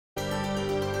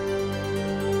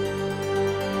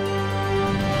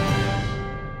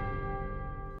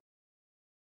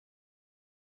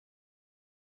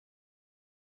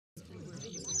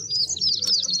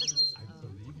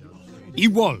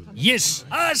Jawohl. Yes.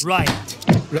 As right.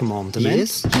 Commandement.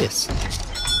 Yes. Yes.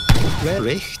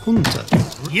 Recht. Hunter.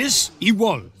 Yes.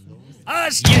 Jawohl.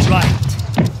 As yes. Right.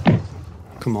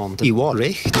 Command. Jawohl.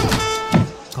 Recht.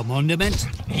 Commandment.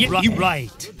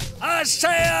 Right. As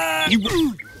say.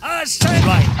 As say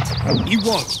right.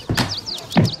 Jawohl.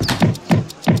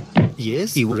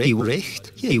 Yes.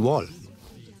 Recht. Jawohl.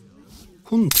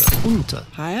 Hunter. Hunter.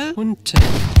 Heil. Hunter.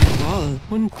 Jawohl.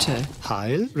 Hunter.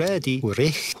 Heil. Ready.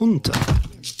 Recht. Hunter.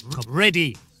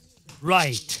 Ready.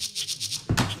 Right.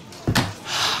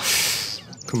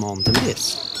 Commandement. Yes.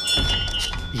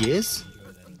 Yes.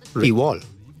 Jawohl.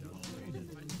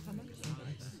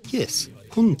 Yes.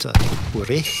 Hunter.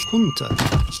 Recht. Hunter.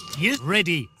 Yes.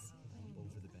 Ready.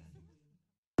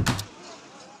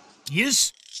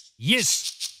 Yes.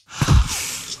 Yes.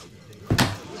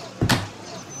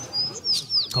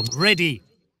 Come ready.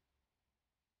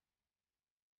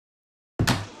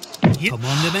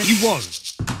 Commandment. Jawohl.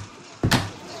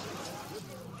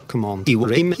 Command.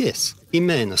 Yes.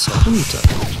 Imenes. Hunter.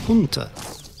 Hunter.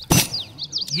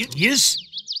 Yes.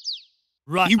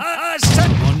 Right.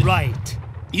 On right.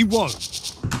 Jawohl.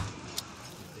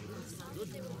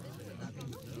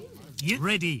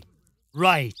 Ready.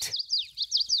 Right.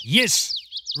 Yes.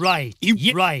 Right.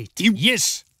 Right.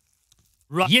 Yes.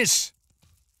 Right. Yes.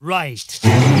 Right.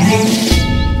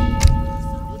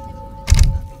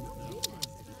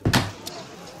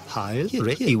 Heil.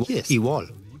 Yes. Jawohl.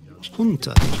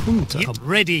 Hunter. Hunter. Come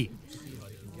ready.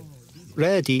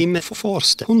 Ready. Im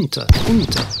Forster. Hunter.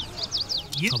 Hunter.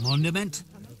 Commandment.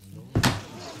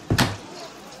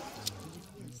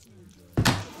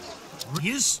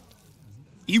 Yes.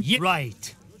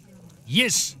 Right.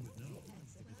 Yes.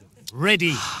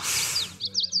 Ready.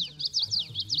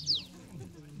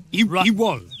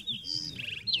 Jawohl.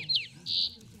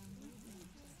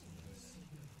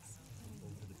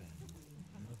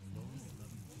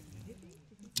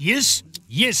 Yes.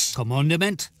 Yes.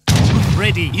 Commandment.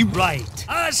 Ready. Right.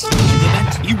 As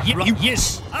commandment.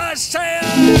 Yes. As say.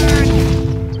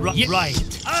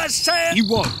 Right. As say.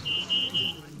 Jawohl.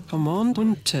 Command.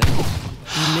 Hunter.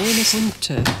 Imenes.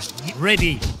 Hunter.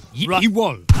 Ready.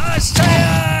 Jawohl. As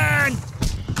say.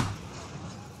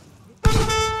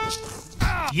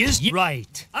 Yes.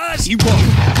 Right. As Jawohl.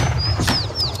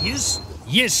 Yes.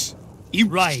 Yes.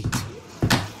 Right.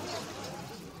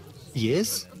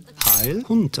 Yes. Heil.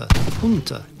 Hunter.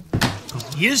 Hunter.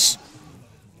 Yes.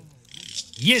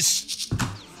 Yes.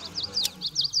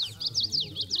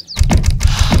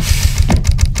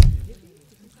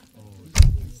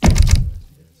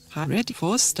 Ready.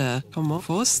 Forster. Come on.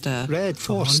 Forster. Red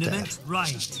Forster. Commandment.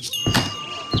 Right.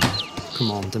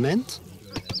 Commandment.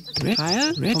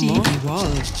 Heil. Ready.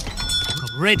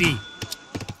 Jawohl. Ready.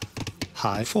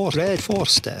 High for Red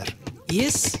Forster.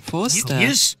 Yes. Forster.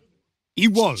 Yes.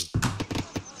 Jawohl.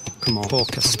 Command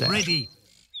Orchester. Ready.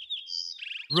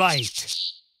 Right.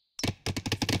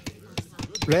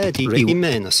 Ready.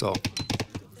 Imenes.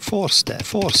 Forster.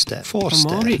 Forster. Forster.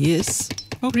 Command. Yes.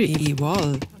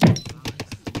 Jawohl.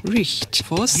 Richt.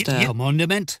 Forster.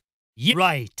 Commandment.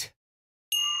 Right.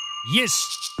 Yes.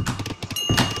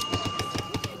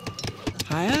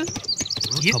 Heil.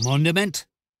 Commandment.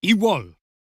 Jawohl.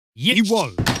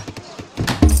 Jawohl.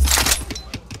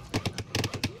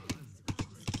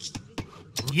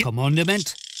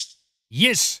 Commandment.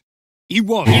 Yes.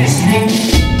 Jawohl. Yes.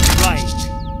 Right.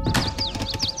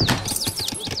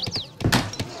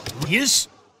 Yes.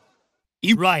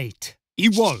 Right.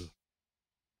 Jawohl.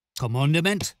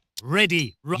 Commandment.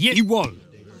 Ready. Jawohl.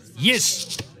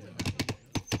 Yes.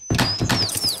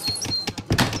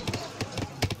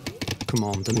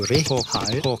 Commandement.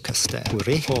 Heil. Orchester.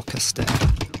 Orchester.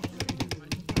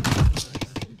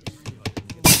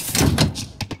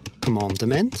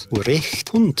 Commandement. Recht.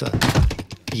 Hunter.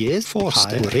 Yes.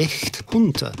 Forster. Recht.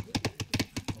 Hunter.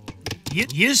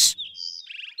 Yes.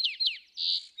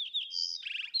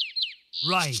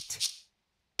 Right.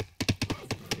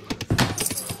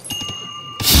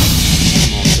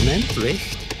 Commandement.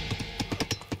 Recht.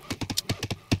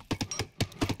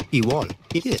 Jawohl.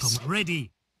 Yes. Come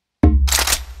ready.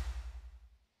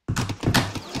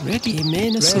 Ready.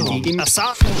 Imenes. Ready. Im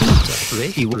Asaf. Hunter.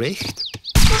 Recht. Recht.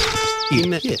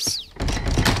 Yes.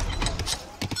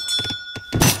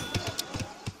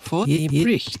 For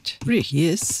Richt. Richt.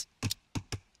 Yes.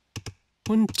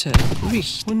 Hunter.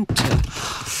 Richt. Hunter.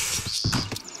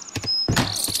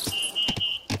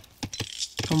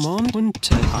 Command.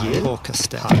 Hunter. Heil.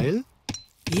 Orchester. Heil.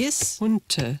 Yes.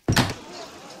 Hunter.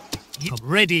 Come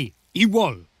ready.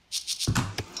 Jawohl.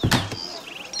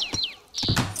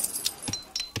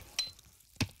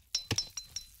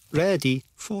 Ready.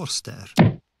 Forster.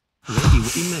 Ready.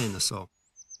 Imenes.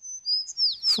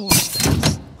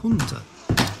 Vorsters. Hunter.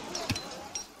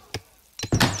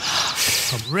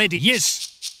 Come ready. Yes.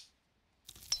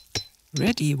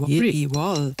 Ready,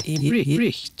 wall,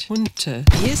 Richt, unter,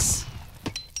 yes,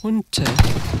 unter.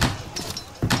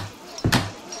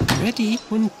 Ready,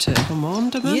 unter,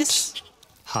 commandment, yes.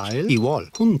 Heil. Wall.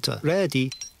 Hunter.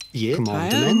 Ready. Ye.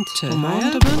 Commandment.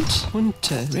 Commandment,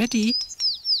 unter, ready.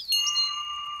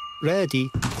 Ready.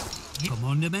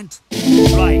 Commandment.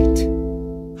 Right.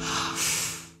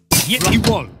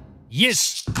 Wall.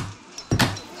 Yes.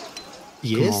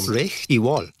 Yes. Recht.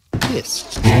 Wall.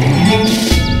 Yes.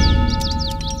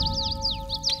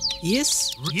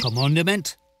 Yes.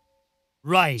 Commandment.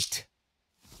 Right.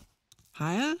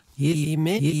 Heil,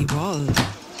 ye wall.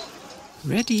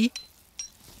 Ready.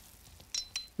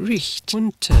 Richt,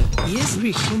 unter, yes,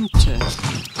 Richt, unter.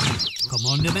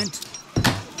 Commandment.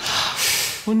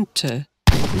 Unter,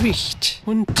 Richt,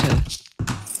 unter.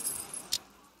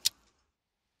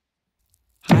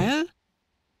 Heil,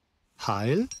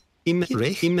 Heil. Im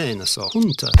Recht. So.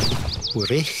 Hunter.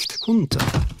 Recht. Hunter.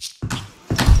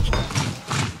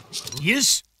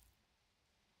 Yes.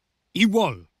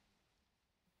 Wall.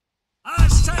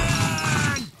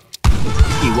 Assayan!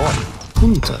 Wall.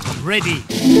 Hunter. Ready.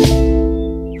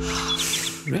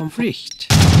 Richt.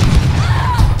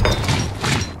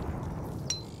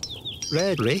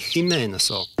 Red. Recht.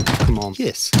 So. Come on.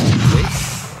 Yes.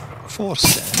 Recht.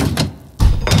 Forster.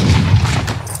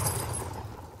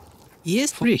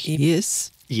 Yes, Richt,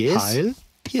 yes. Yes. Heil.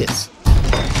 Yes.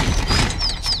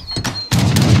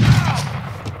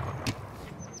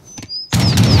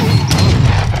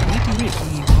 Ready, Richt,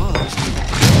 wall.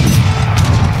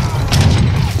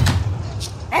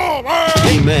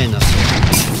 Amen.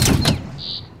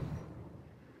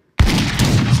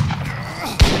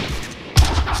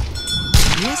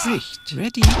 Yes, Richt,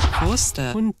 ready,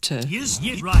 Forster, unter. Yes.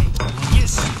 Yes. Right.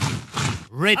 Yes.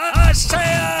 Ready.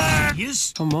 Assayan!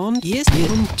 Yes. Command, yes,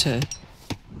 unter.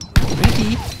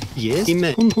 Ready, Yes.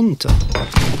 Amen. Hunter.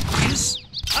 Yes.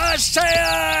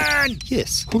 Assayan!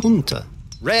 Yes. Hunter.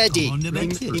 Ready.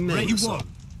 Commandment. Ready. Wall.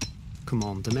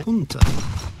 Commandment. Hunter.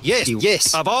 Yes.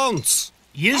 Yes. Avance.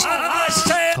 Yes.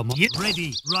 Assayan! Come on. Yes.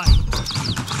 Ready. Right.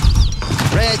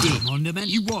 Ready.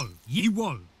 Commandment. Wall.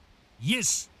 Wall.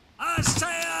 Yes.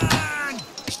 Assayan!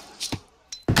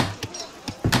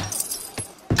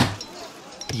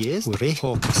 Yes. Recht.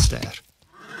 Orchester.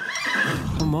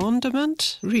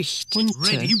 Commandment, Richt, unter.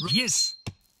 Ready. Yes.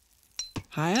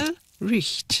 Heil,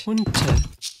 Richt, unter.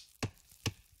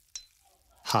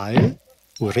 Heil.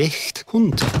 Recht.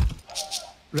 Hunter.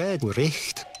 Red.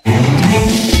 Recht.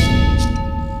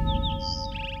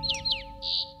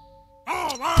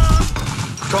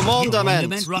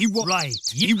 Commandment. Right.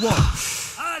 Wall.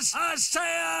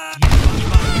 Assayan!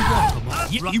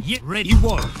 Ready.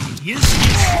 Wall. Yes.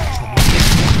 Yes.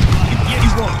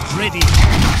 Wall. Ready.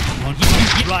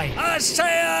 Right.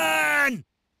 Assayan!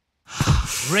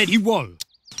 Ready. Wall.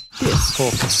 Yes.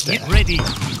 Orchester. Get ready.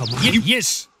 Come on.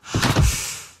 Yes.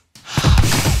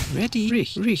 Ready,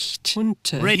 Richt,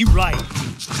 unter. Ready. Right.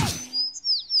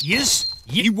 Yes.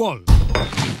 Wall.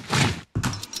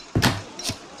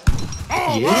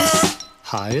 Yes.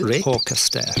 Heil. Recht.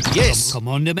 Orchester. Yes.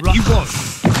 Commandment. Wall.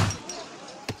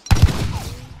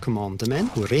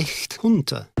 Commandment. Recht.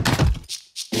 Hunter.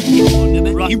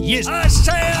 Commandment. Right. Yes.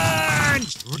 Assayan!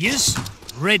 Yes.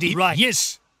 Ready. Right.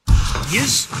 Yes.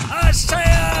 Yes.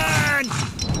 Assayan!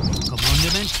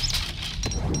 Commandment.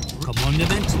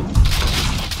 Commandment.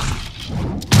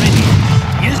 Ready.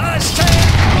 Yes.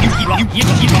 Assayan! You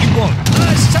wall.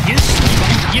 Yes.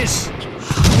 Yes.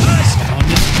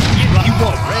 You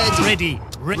wall. Ready.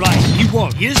 Right. You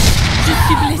wall. Yes. Je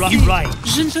suis blessé. Right.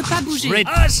 Je ne peux pas bouger. Ready.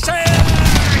 Assayan!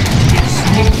 Yes.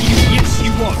 Yes.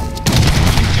 You wall.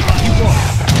 You wall.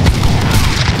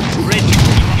 Ready.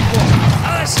 You wall.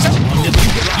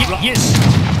 Yes.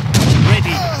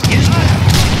 Ready. Yes.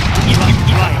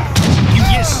 Right.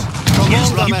 Yes.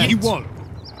 Yes. You wall.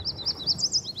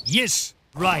 Yes.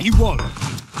 Right. You wall.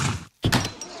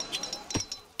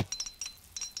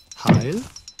 Heil.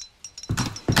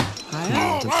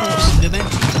 Heil, Commandment.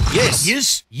 Yes.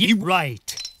 Yes. You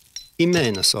right.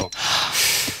 So.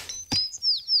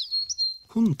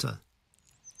 Hunter.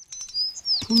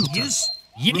 Hunter. Yes.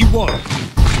 You wall.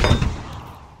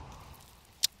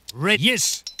 Ready.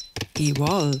 Yes.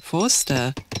 wall,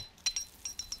 Forster.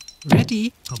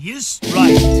 Ready, Yes.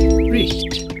 Right.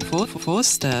 Richt,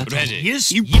 Forster. Ready.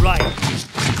 Yes. You right.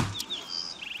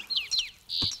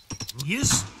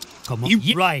 Yes. Come on.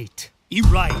 You right. You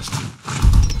right.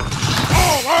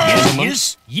 Yes.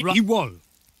 Yes. You wall.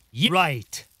 You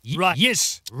right. You right.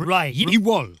 Yes. Right. You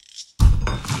wall.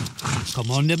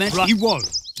 Come on, the man. You wall.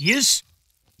 Yes.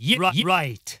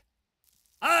 Right.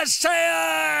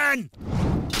 ASEAN!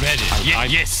 Ready.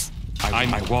 Yes. I'm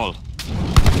my wall.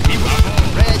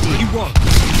 Ready. Wall.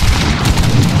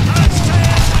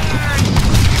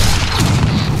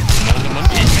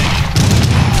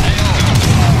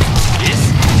 Yes.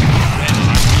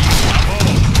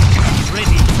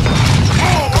 Ready.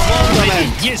 Commandament.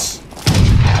 Yes.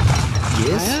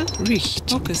 Yes.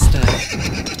 Richt. Orchester.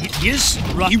 Yes.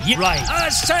 Right.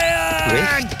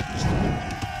 ASEAN!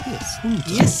 Yes.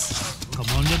 Yes.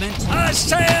 Commandment.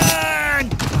 ASEAN!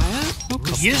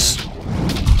 Orchester. Yes.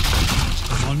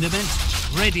 Commandment.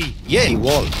 Ready. Yeah. He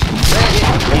wall.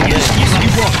 Yes, you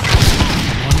walk.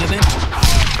 Commandment.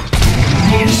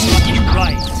 Yes,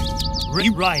 right.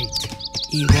 Right.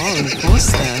 Iwan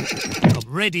Foster.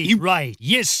 Ready. Right.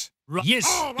 Yes. Yes,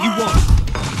 you walk.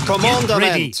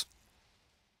 Commandament.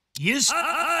 Yes.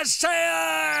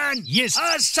 ASEAN! Yes.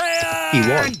 ASEAN! He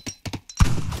wall.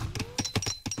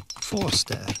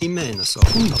 Forster. Immenso.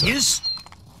 Yes.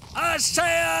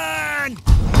 ASEAN!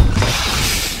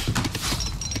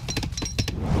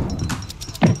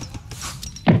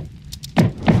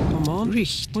 Command.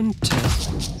 Richt. Unter.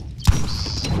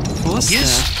 Foster.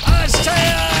 Yes.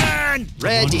 ASEAN!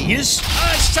 Ready. Yes.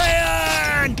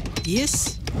 ASEAN!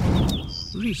 Yes.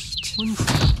 Richt. Unter.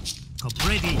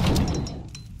 Ready.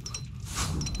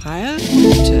 Higher.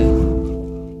 Unter.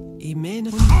 Imene.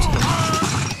 Unter.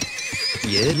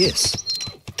 Yeah. Yes.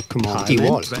 Command. He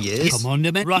wall. Yes.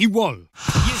 Commandment. Right. Wall.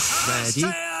 Yes. Ready.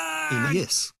 ASEAN!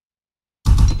 Yes.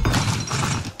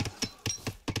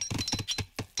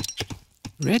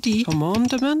 Ready.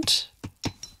 Commandment.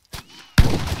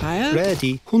 Higher.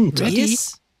 Ready. Hunter. Ready.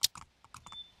 Yes.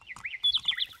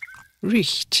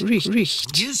 Richt.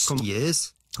 Richt. Yes.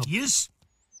 Yes. Yes.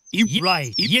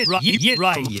 Right. Yes. Right.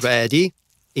 Right. Ready.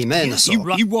 Yes.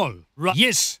 Immenso. You wall. Right.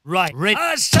 Yes. Right. Red.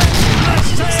 ASEAN!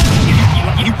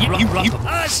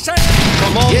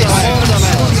 Yes.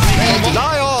 Commandament.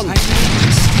 Lion.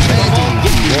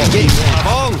 Ready.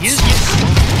 Wall. Yes. Yes.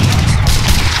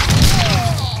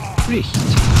 Richt.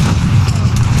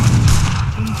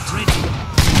 Ready.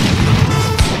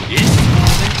 Yes.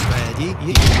 Ready.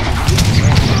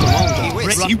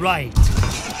 Ready. Right.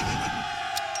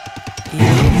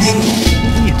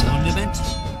 Commandment.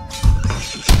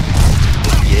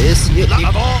 Yes.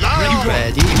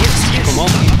 Ready. Yes. Come on.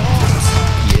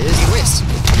 Yes. Yes.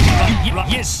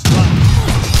 Yes.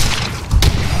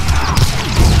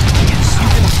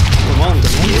 Come on.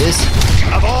 Yes.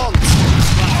 Avant.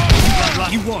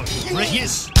 Right. You wall.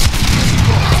 Yes.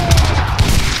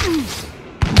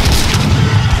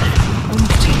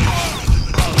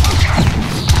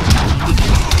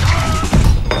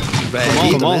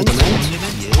 Ready. Commandment.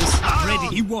 Yes. Ready.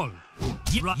 You wall.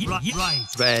 Right.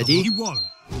 Ready. You wall.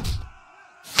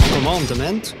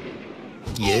 Commandment.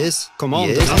 Yes.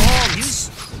 Commandment. Yes.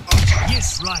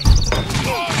 Yes. Right.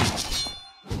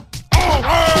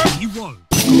 You wall.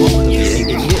 Yes.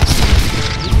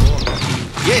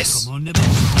 Yes. Commandment.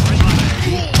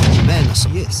 Immenso.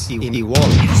 Yes. I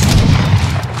wall.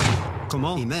 Come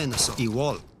on. Immenso. I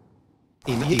wall. I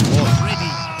wall. Ready.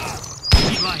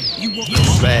 Right. You wall.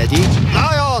 Yes. Ready.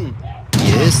 Lion.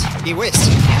 Yes. I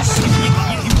west.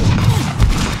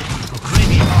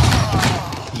 Ready.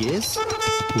 Yes.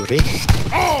 Recht.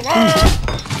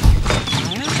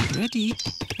 Ready.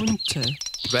 Unter.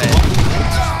 Ready.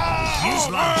 Yes.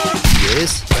 Right.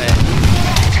 Yes. Ready.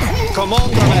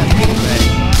 Commandment.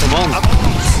 Ready. Command.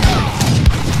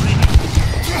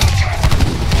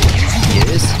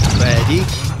 Yes. Ready.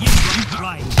 Yes.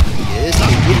 Right. Yes. I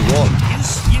wall. Yes.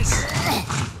 Yes.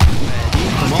 Ready.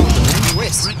 Commandment.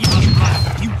 West. Right.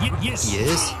 Yes.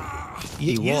 Yes.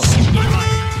 I wall. Yes.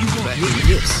 Right. You wall. Ready.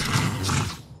 Yes.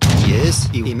 Yes.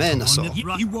 Immenso.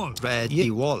 You wall. Ready. I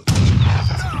wall.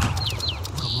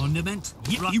 Commandment.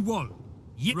 You wall.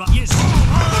 Yes.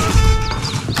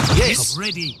 Yes.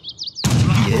 Ready.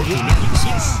 Yes.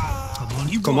 Yes. Come on.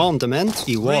 You wall. Commandment. I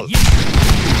wall. Yes.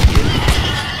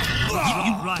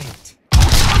 You right.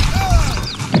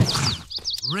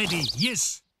 Ready.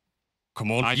 Yes.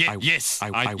 Come on. Yes.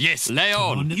 I yes. Lay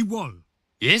On on. you wall.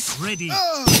 Yes. Ready.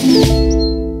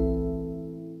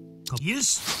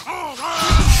 Yes.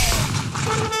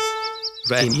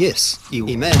 Ready. Yes.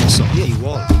 Immenso. I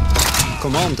wall.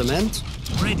 Commandment.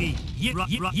 Ready.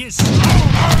 Yes.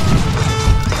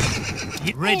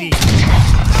 Ready.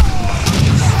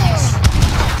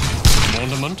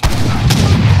 Commandment.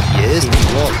 Yes. I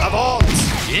wall. Avant.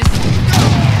 Yes.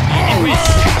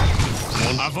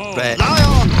 Avant. Ready.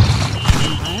 Lion.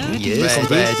 Yes.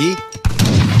 Ready.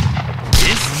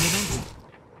 Yes.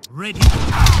 Ready.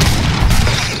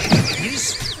 Yes.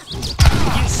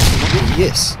 Yes.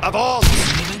 Yes. Avant.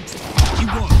 You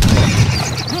wall.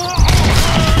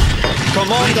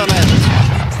 Commandament.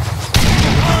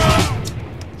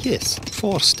 Yes,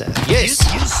 Forster. Yes.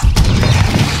 Yes.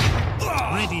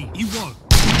 Ready. You wall.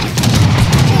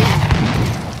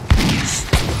 Yes.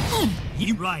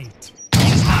 You right.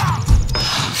 Yes. Now.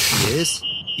 Yes.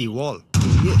 I wall.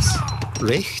 Yes.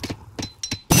 Recht.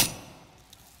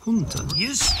 Hunter.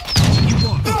 Yes. You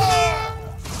wall.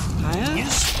 Higher.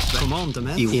 Yes.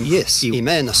 Commandament. Yes. I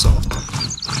menar så.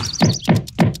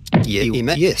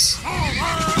 Yes.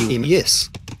 Yes.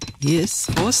 Yes,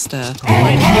 Forster.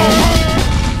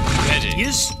 Ready.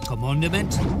 Yes.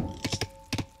 Commandment.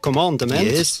 Commandament.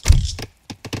 Yes.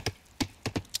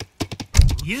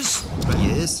 Yes.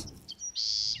 Yes.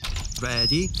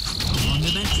 Ready.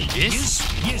 Commandment. Yes.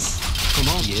 Yes.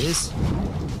 Command. Yes.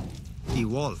 I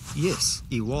wall. Yes.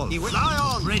 I wall.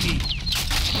 Lion. Ready.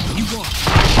 You wall.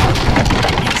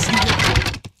 Yes. You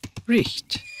wall.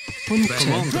 Richt. Unter.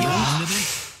 Commandment.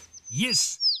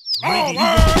 Yes. Ready. You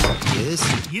wall. Yes.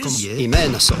 Yes. I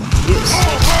menar så. Yes.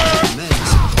 I menar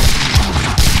så.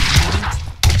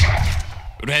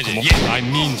 Ready. Yeah, I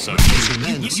mean so. I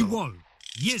menar You så. wall.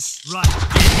 Yes. Right.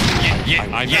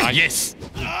 Yeah, yes.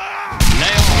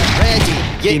 Leon. Ready.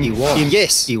 Yeah. I wall.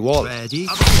 Yes. I wall. Ready.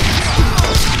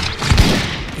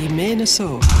 I menar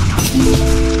så.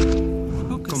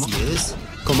 Yes.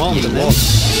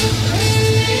 Commandament.